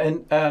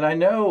 and I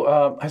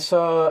know I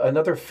saw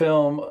another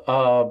film,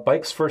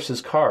 Bikes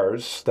versus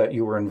Cars, that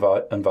you were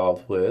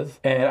involved with,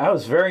 and I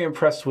was very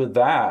impressed with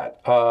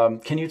that.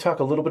 Can you talk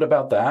a little bit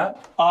about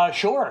that?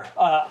 Sure.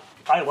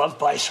 I love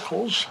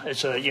bicycles.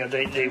 It's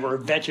they were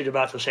invented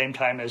about the same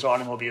time as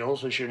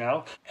automobiles, as you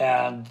know,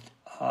 and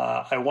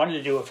I wanted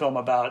to do a film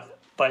about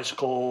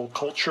bicycle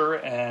culture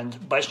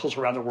and bicycles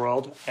around the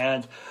world,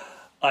 and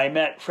I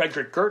met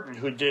Frederick Gertten,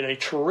 who did a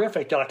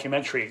terrific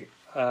documentary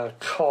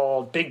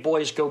called Big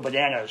Boys Go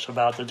Bananas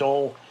about the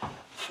Dole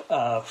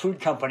food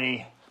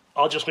company.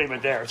 I'll just leave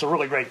it there. It's a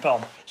really great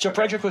film. So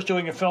Frederick was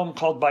doing a film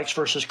called Bikes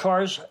versus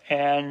Cars,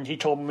 and he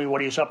told me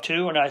what he's up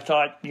to, and I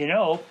thought,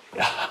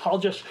 I'll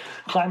just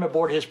climb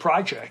aboard his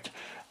project.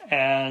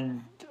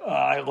 And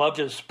I loved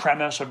his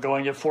premise of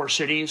going to 4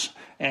 cities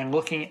and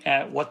looking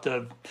at what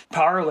the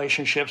power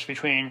relationships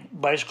between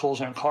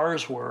bicycles and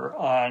cars were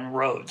on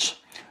roads.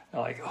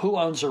 Like, who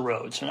owns the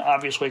roads? And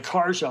obviously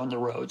cars own the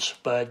roads,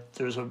 but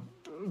there's a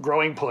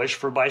growing push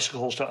for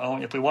bicycles to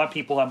own. If we want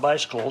people on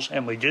bicycles,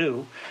 and we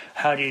do,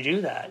 how do you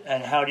do that?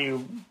 And how do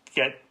you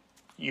get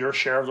your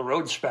share of the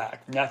roads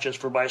back, not just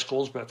for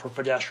bicycles, but for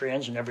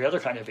pedestrians and every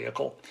other kind of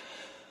vehicle?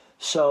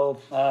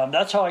 So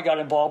that's how I got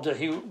involved.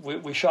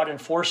 We shot in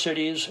 4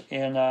 cities,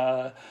 in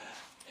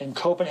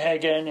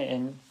Copenhagen,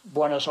 in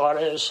Buenos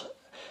Aires,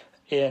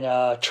 in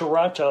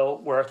Toronto,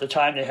 where at the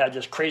time they had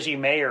this crazy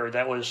mayor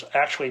that was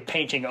actually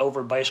painting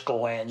over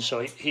bicycle lanes. So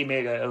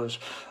it was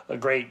a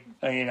great,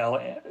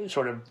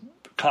 sort of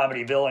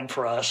comedy villain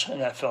for us in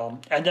that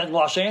film. And then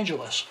Los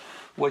Angeles,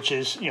 which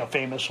is,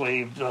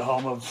 famously the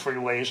home of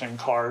freeways and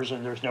cars,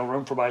 and there's no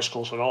room for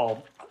bicycles at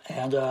all.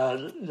 And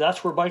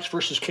that's where Bikes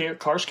versus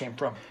Cars came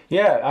from.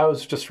 Yeah, I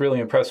was just really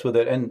impressed with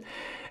it. And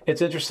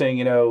it's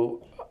interesting,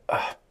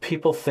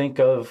 people think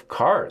of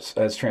cars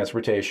as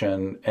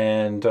transportation,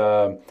 and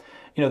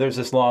there's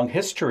this long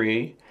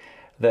history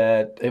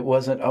that it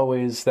wasn't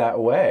always that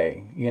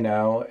way,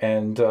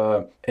 and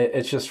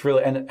it's just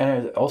really,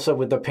 and also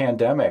with the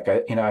pandemic,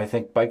 I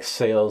think bike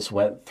sales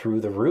went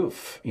through the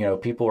roof.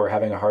 People were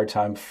having a hard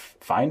time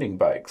finding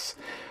bikes,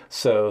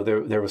 so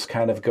there was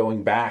kind of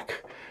going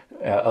back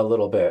a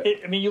little bit.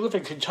 You live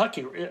in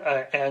Kentucky,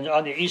 and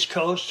on the East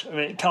Coast.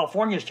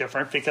 California is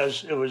different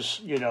because it was,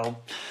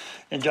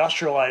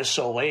 industrialized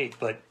so late,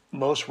 but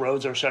most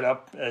roads are set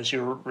up, as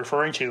you're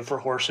referring to, for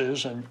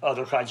horses and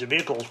other kinds of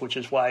vehicles, which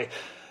is why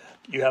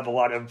you have a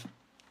lot of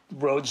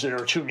roads that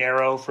are too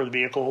narrow for the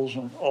vehicles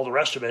and all the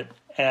rest of it.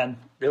 And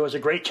there was a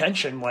great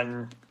tension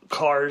when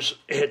cars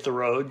hit the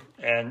road,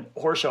 and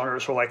horse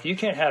owners were like, you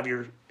can't have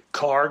your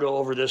car go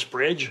over this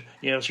bridge,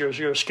 you're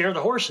scared of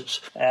the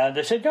horses. And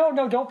they said,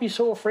 no, don't be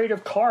so afraid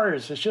of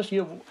cars. It's just,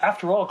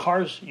 after all,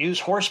 cars use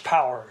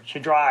horsepower to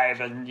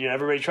drive, and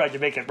everybody tried to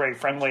make it very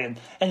friendly. And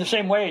in the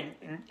same way,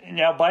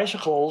 now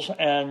bicycles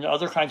and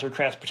other kinds of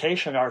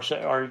transportation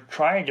are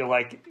trying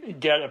to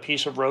get a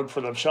piece of road for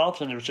themselves,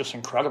 and there's just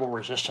incredible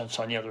resistance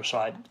on the other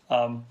side.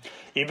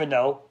 Even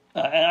though,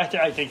 and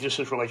I think this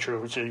is really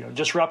true, it's,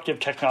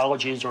 disruptive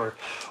technologies or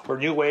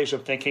new ways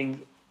of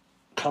thinking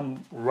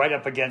come right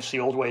up against the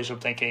old ways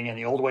of thinking and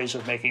the old ways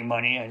of making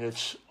money, and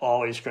it's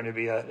always going to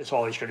be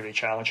a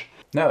challenge.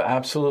 No,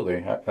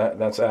 absolutely,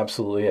 that's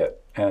absolutely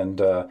it. And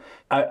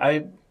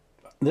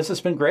this has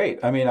been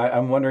great.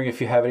 I'm wondering if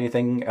you have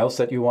anything else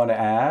that you want to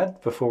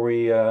add before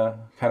we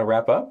kind of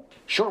wrap up.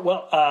 Sure.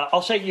 Well,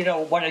 I'll say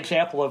one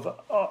example of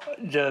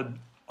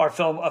our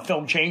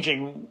film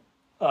changing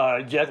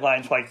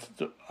deadlines, like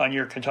on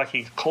your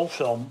Kentucky coal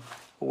film,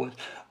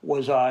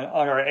 was on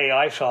our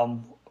AI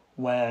film,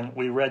 when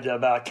we read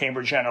about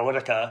Cambridge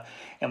Analytica,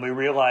 and we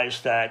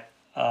realized that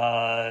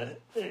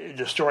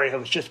the story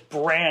was just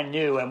brand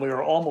new, and we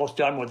were almost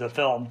done with the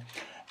film,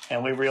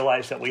 and we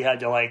realized that we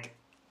had to like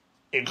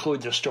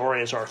include the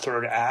story as our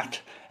third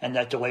act, and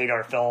that delayed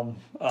our film,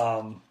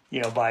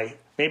 by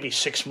maybe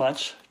 6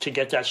 months to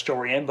get that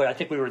story in. But I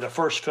think we were the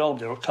first film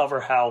to cover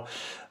how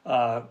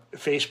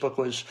Facebook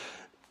was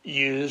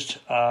used.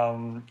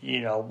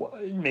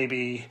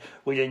 Maybe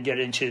we didn't get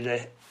into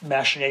the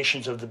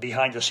machinations of the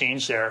behind the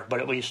scenes there,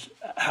 but at least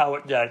how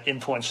that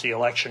influenced the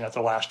election at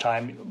the last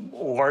time,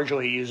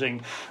 largely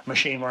using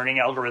machine learning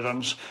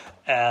algorithms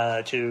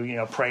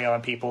to prey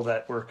on people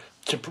that were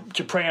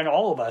to prey on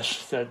all of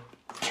us that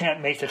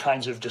can't make the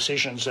kinds of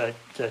decisions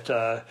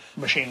that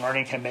machine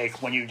learning can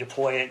make when you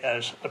deploy it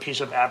as a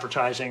piece of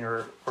advertising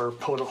or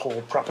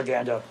political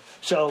propaganda.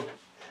 So,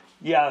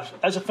 yeah,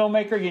 as a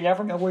filmmaker, you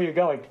never know where you're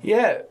going.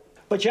 Yeah.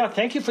 But, Jeff,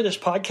 thank you for this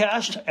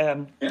podcast.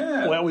 And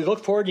well, we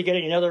look forward to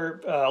getting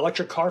another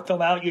electric car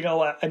film out.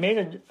 I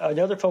made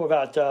another film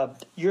about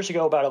years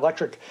ago about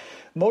electric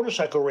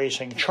motorcycle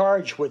racing,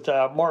 Charge, with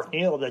Mark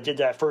Neal, that did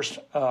that first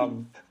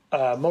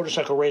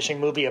motorcycle racing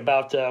movie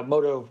about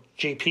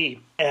MotoGP.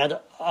 And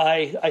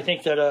I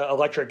think that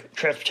electric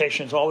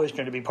transportation is always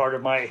going to be part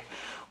of my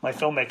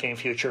filmmaking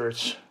future.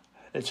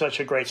 It's such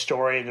a great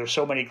story, and there's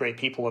so many great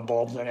people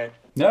involved in it.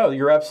 No,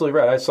 you're absolutely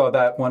right. I saw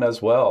that one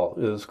as well.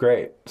 It was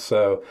great.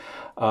 So,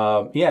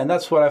 and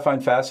that's what I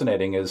find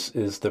fascinating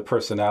is the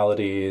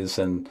personalities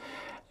and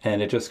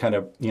it just kind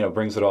of,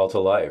 brings it all to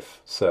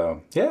life.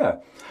 So, yeah.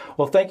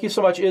 Well, thank you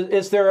so much.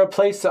 Is there a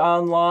place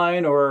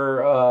online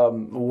or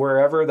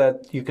wherever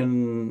that you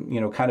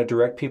can, kind of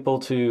direct people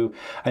to?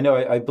 I know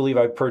I believe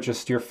I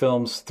purchased your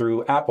films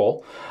through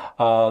Apple.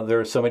 There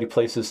are so many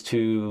places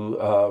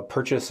to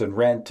purchase and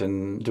rent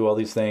and do all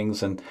these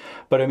things.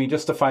 But I mean,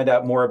 just to find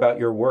out more about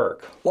your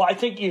work. Well, I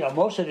think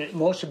most of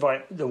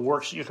the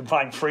works you can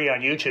find free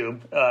on YouTube.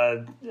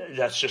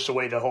 That's just the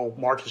way the whole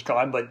market's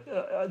gone. But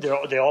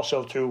they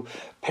also through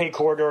pay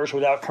corridors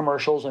without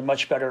commercials and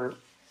much better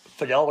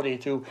fidelity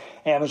through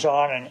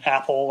Amazon and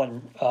Apple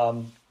and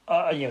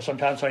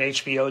sometimes on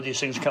HBO these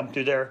things come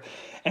through there.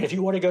 And if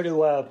you want to go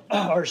to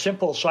our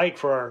simple site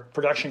for our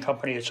production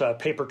company, it's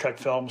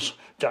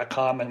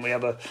papercutfilms.com, and we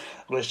have a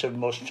list of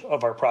most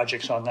of our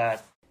projects on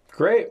that.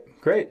 Great.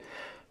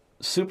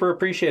 Super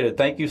appreciated.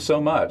 Thank you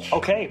so much.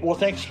 Okay. Well,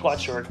 thanks a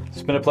lot, Stuart.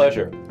 It's been a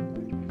pleasure.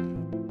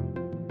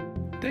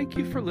 Thank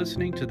you for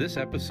listening to this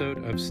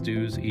episode of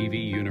Stu's EV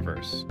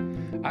Universe.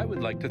 I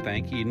would like to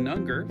thank Eden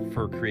Unger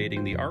for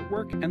creating the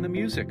artwork and the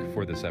music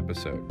for this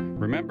episode.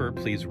 Remember,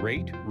 please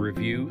rate,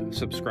 review,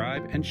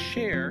 subscribe, and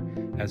share,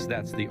 as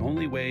that's the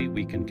only way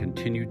we can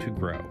continue to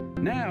grow.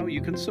 Now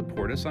you can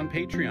support us on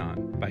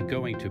Patreon by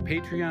going to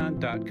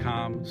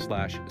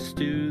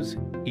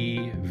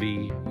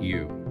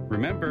patreon.com/Stu'sEVU.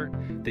 Remember,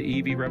 the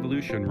EV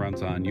revolution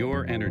runs on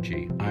your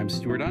energy. I'm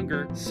Stuart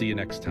Unger. See you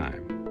next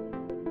time.